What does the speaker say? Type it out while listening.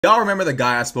Y'all remember the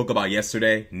guy I spoke about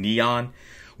yesterday, Neon?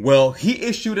 Well, he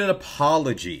issued an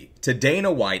apology to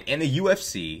Dana White and the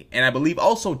UFC, and I believe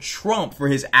also Trump for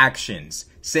his actions,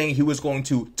 saying he was going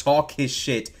to talk his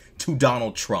shit to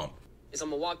Donald Trump. I'm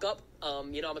gonna walk up,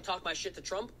 I'm gonna talk my shit to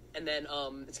Trump, and then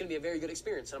it's gonna be a very good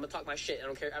experience. And I'm gonna talk my shit. I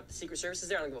don't care if the Secret Service is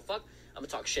there. I don't give a fuck. I'm gonna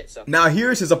talk shit. So now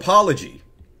here's his apology.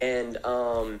 And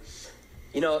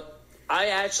I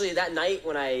actually, that night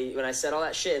when I said all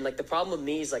that shit, and like the problem with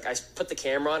me is like I put the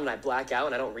camera on and I black out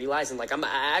and I don't realize, and like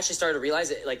I actually started to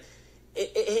realize it, like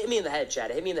it hit me in the head,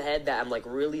 Chad. It hit me in the head that I'm like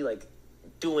really like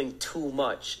doing too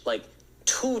much, like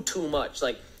too much.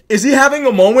 Like, is he having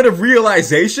a moment of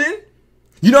realization?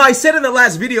 You know, I said in the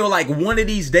last video, like, one of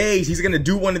these days he's gonna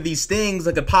do one of these things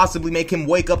that could possibly make him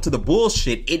wake up to the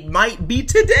bullshit. It might be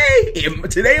today.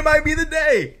 Today might be the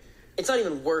day. It's not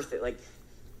even worth it. Like,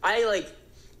 I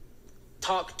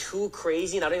talk too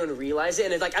crazy and I don't even realize it.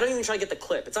 And it's like, I don't even try to get the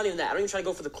clip. It's not even that. I don't even try to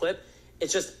go for the clip.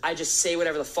 It's just, I just say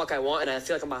whatever the fuck I want, and I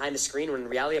feel like I'm behind the screen when in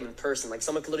reality I'm in person. Like,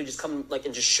 someone could literally just come like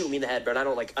and just shoot me in the head, but I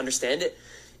don't like understand it,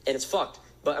 and it's fucked.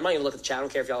 But I'm not even looking at the chat. I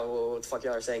don't care if y'all, what the fuck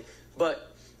y'all are saying.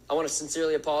 But I want to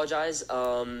sincerely apologize.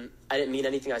 I didn't mean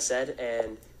anything I said,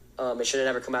 and it should have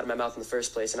never come out of my mouth in the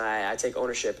first place, and I take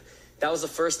ownership. That was the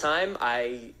first time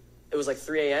it was like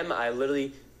 3 a.m. I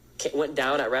literally went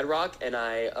down at Red Rock, and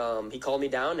he called me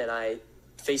down, and I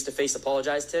face-to-face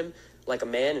apologized to him like a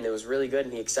man, and it was really good,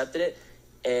 and he accepted it.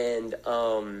 And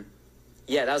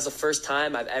yeah, that was the first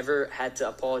time I've ever had to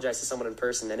apologize to someone in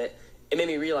person, and it made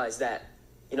me realize that,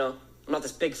 I'm not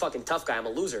this big fucking tough guy. I'm a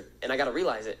loser, and I gotta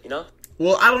realize it,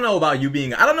 Well, I don't know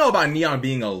about Neon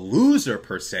being a loser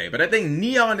per se, but I think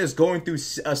Neon is going through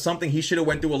something he should have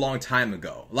went through a long time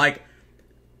ago. Like,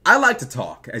 I like to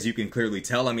talk, as you can clearly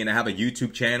tell. I mean, I have a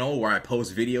YouTube channel where I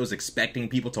post videos expecting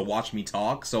people to watch me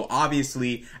talk. So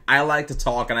obviously, I like to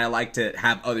talk and I like to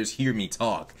have others hear me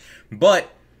talk.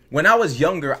 But when I was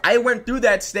younger, I went through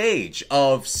that stage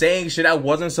of saying shit I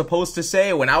wasn't supposed to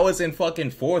say. When I was in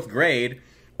fucking 4th grade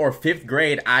or 5th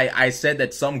grade, I said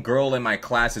that some girl in my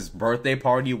class's birthday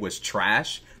party was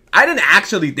trash. I didn't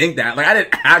actually think that. Like, I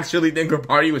didn't actually think her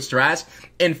party was trash.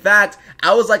 In fact,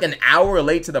 I was like an hour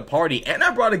late to the party, and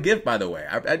I brought a gift, by the way.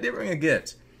 I did bring a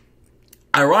gift.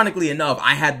 Ironically enough,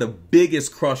 I had the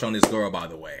biggest crush on this girl, by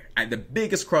the way. I had the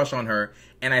biggest crush on her,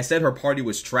 and I said her party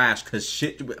was trash because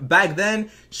shit, back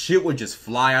then, shit would just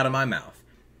fly out of my mouth.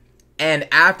 And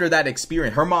after that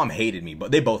experience, her mom hated me,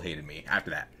 but they both hated me after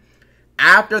that.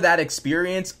 After that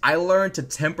experience, I learned to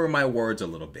temper my words a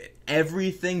little bit.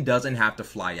 Everything doesn't have to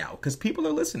fly out because people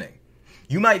are listening.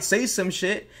 You might say some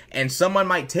shit and someone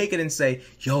might take it and say,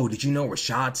 yo, did you know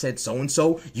Rashad said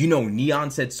so-and-so? You know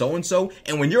Neon said so-and-so?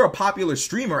 And when you're a popular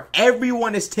streamer,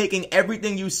 everyone is taking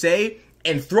everything you say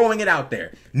and throwing it out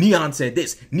there. Neon said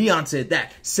this, Neon said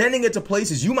that, sending it to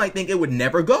places you might think it would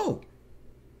never go.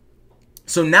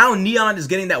 So now Neon is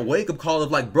getting that wake-up call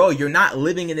of like, bro, you're not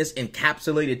living in this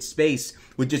encapsulated space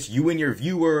with just you and your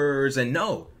viewers. And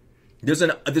no, there's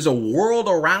a world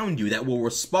around you that will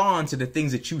respond to the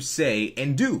things that you say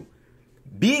and do.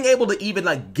 Being able to even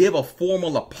like give a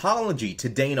formal apology to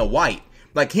Dana White,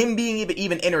 like him being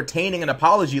even entertaining an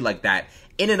apology like that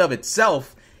in and of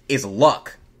itself is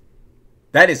luck.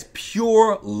 That is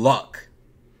pure luck.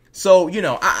 So,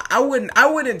 I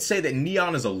wouldn't say that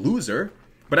Neon is a loser.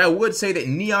 But I would say that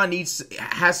Neon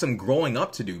has some growing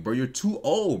up to do, bro. You're too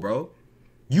old, bro.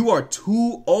 You are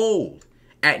too old.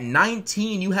 At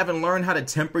 19, you haven't learned how to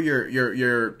temper your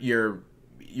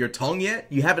tongue yet.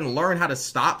 You haven't learned how to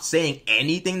stop saying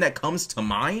anything that comes to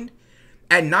mind.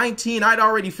 At 19, I'd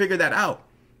already figured that out.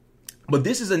 But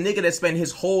this is a nigga that spent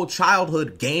his whole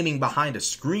childhood gaming behind a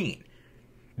screen.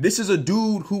 This is a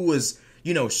dude who was,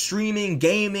 streaming,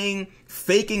 gaming,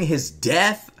 faking his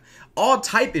death, all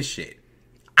type of shit.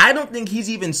 I don't think he's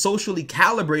even socially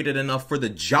calibrated enough for the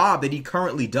job that he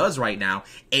currently does right now.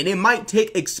 And it might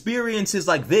take experiences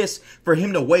like this for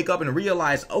him to wake up and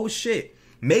realize, oh shit,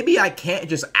 maybe I can't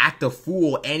just act a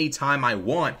fool anytime I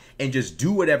want and just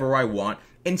do whatever I want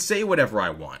and say whatever I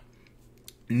want.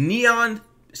 Neon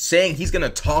saying he's going to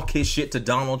talk his shit to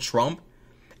Donald Trump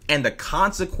and the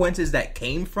consequences that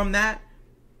came from that,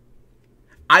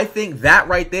 I think that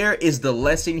right there is the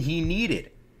lesson he needed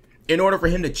in order for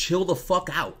him to chill the fuck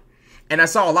out. And I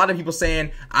saw a lot of people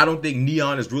saying, I don't think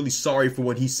Neon is really sorry for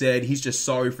what he said. He's just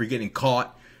sorry for getting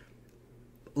caught.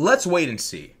 Let's wait and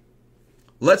see.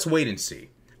 Let's wait and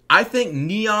see. I think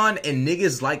Neon and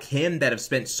niggas like him that have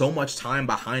spent so much time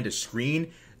behind a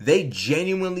screen, they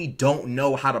genuinely don't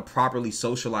know how to properly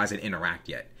socialize and interact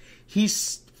yet.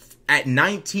 He's at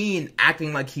 19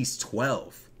 acting like he's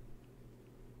 12.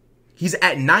 He's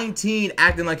at 19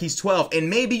 acting like he's 12. And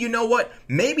maybe, you know what?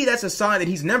 Maybe that's a sign that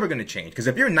he's never going to change. Because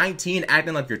if you're 19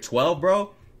 acting like you're 12,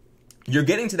 bro, you're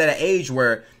getting to that age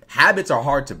where habits are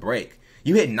hard to break.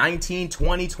 You hit 19,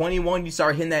 20, 21, you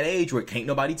start hitting that age where can't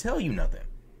nobody tell you nothing.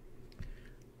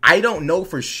 I don't know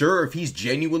for sure if he's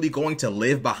genuinely going to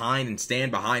live behind and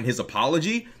stand behind his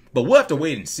apology, but we'll have to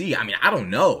wait and see. I mean, I don't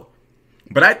know.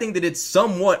 But I think that it's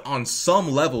somewhat on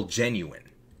some level genuine.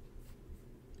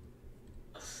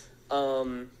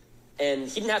 And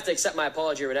he didn't have to accept my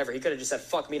apology or whatever. He could have just said,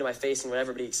 fuck me to my face and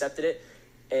whatever, but he accepted it.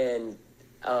 And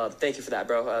thank you for that,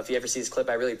 bro. If you ever see this clip,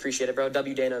 I really appreciate it, bro.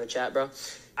 W Dana in the chat, bro.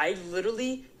 I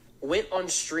literally went on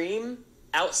stream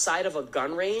outside of a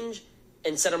gun range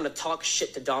and said I'm going to talk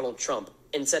shit to Donald Trump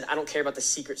and said I don't care about the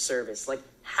Secret Service. Like,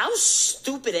 how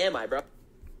stupid am I, bro?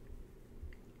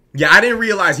 Yeah, I didn't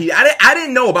realize I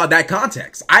didn't know about that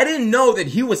context. I didn't know that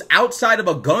he was outside of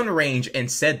a gun range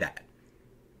and said that.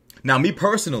 Now, me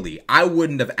personally, I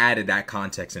wouldn't have added that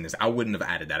context in this. I wouldn't have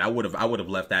added that. I would have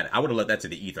left that. I would have left that to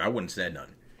the ether. I wouldn't have said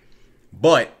nothing.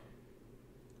 But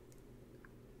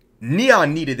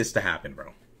Neon needed this to happen,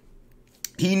 bro.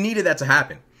 He needed that to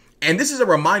happen. And this is a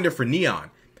reminder for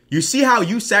Neon. You see how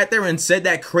you sat there and said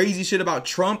that crazy shit about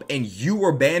Trump and you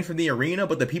were banned from the arena,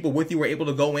 but the people with you were able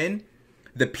to go in?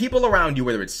 The people around you,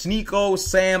 whether it's Sneeko,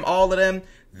 Sam, all of them,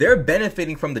 they're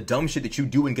benefiting from the dumb shit that you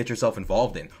do and get yourself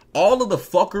involved in. All of the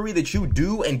fuckery that you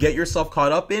do and get yourself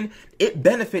caught up in, it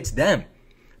benefits them.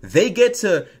 They get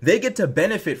to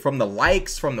benefit from the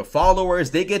likes, from the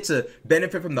followers. They get to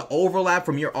benefit from the overlap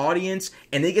from your audience,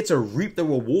 and they get to reap the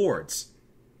rewards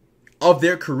of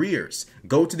their careers.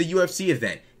 Go to the UFC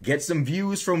event, get some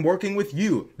views from working with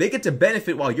you. They get to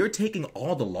benefit while you're taking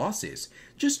all the losses.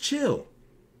 Just chill.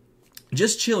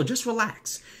 Just chill. Just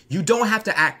relax. You don't have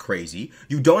to act crazy.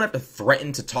 You don't have to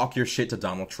threaten to talk your shit to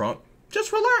Donald Trump.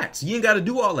 Just relax. You ain't got to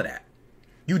do all of that.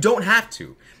 You don't have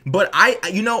to. But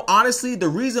honestly, the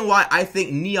reason why I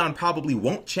think Neon probably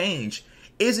won't change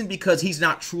isn't because he's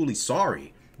not truly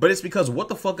sorry, but it's because what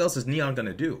the fuck else is Neon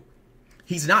gonna do?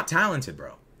 He's not talented,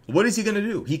 bro. What is he gonna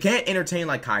do? He can't entertain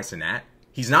like Kai Cenat.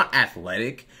 He's not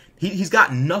athletic. He's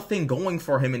got nothing going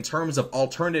for him in terms of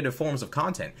alternative forms of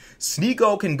content.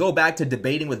 Sneeko can go back to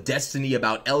debating with Destiny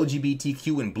about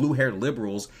LGBTQ and blue-haired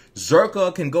liberals.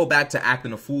 Zerka can go back to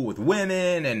acting a fool with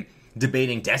women and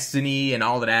debating Destiny and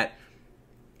all of that.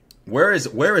 Where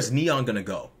is Neon gonna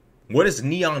go? What is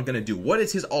Neon gonna do? What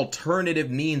is his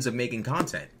alternative means of making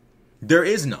content? There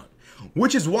is none.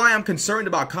 Which is why I'm concerned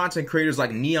about content creators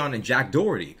like Neon and Jack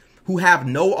Doherty, who have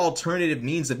no alternative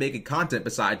means of making content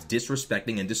besides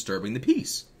disrespecting and disturbing the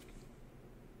peace.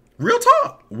 Real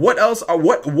talk. What else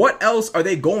are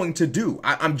they going to do?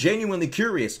 I'm genuinely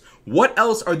curious. What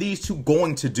else are these two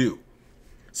going to do?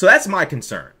 So that's my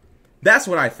concern. That's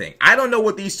what I think. I don't know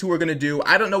what these two are going to do.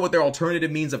 I don't know what their alternative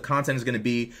means of content is going to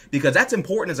be, because that's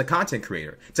important as a content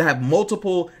creator, to have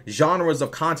multiple genres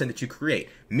of content that you create.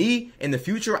 Me, in the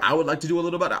future, I would like to do a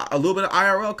little bit of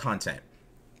IRL content,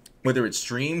 whether it's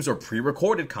streams or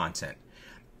pre-recorded content.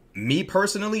 Me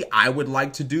personally, I would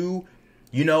like to do,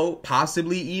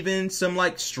 possibly even some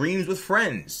like streams with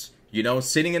friends,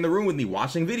 sitting in the room with me,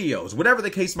 watching videos, whatever the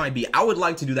case might be. I would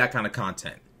like to do that kind of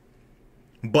content.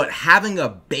 But having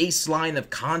a baseline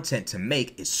of content to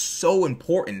make is so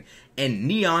important, and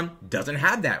Neon doesn't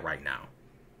have that right now.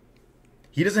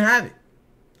 He doesn't have it.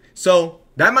 So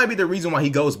that might be the reason why he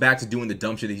goes back to doing the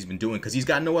dumb shit that he's been doing, because he's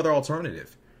got no other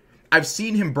alternative. I've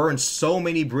seen him burn so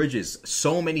many bridges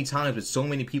so many times with so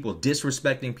many people,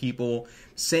 disrespecting people,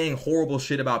 saying horrible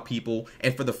shit about people,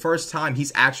 and for the first time,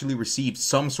 he's actually received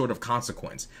some sort of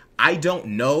consequence. I don't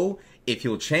know if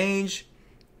he'll change.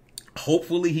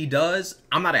 Hopefully he does.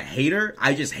 I'm not a hater.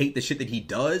 I just hate the shit that he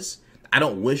does. I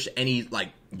don't wish any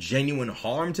genuine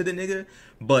harm to the nigga,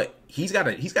 but he's got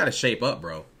to shape up,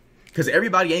 bro. Because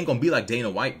everybody ain't gonna be like Dana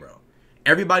White, bro.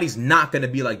 Everybody's not gonna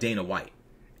be like Dana White.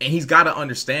 And he's got to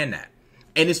understand that.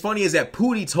 And it's funny is that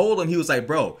Pootie told him, he was like,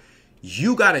 bro,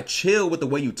 you got to chill with the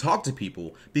way you talk to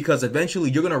people, because eventually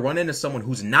you're going to run into someone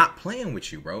who's not playing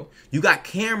with you, bro. You got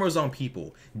cameras on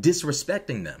people,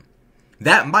 disrespecting them.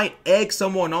 That might egg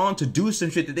someone on to do some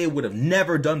shit that they would have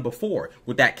never done before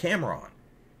with that camera on.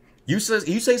 You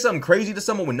say something crazy to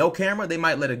someone with no camera, they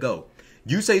might let it go.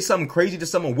 You say something crazy to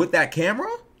someone with that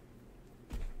camera,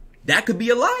 that could be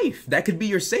your life. That could be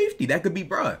your safety. That could be,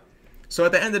 bruh. So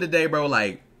at the end of the day, bro,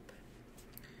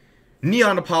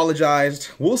 Neon apologized.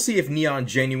 We'll see if Neon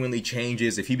genuinely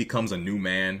changes, if he becomes a new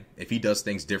man, if he does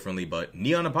things differently. But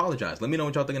Neon apologized. Let me know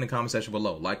what y'all think in the comment section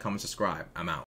below. Like, comment, subscribe. I'm out.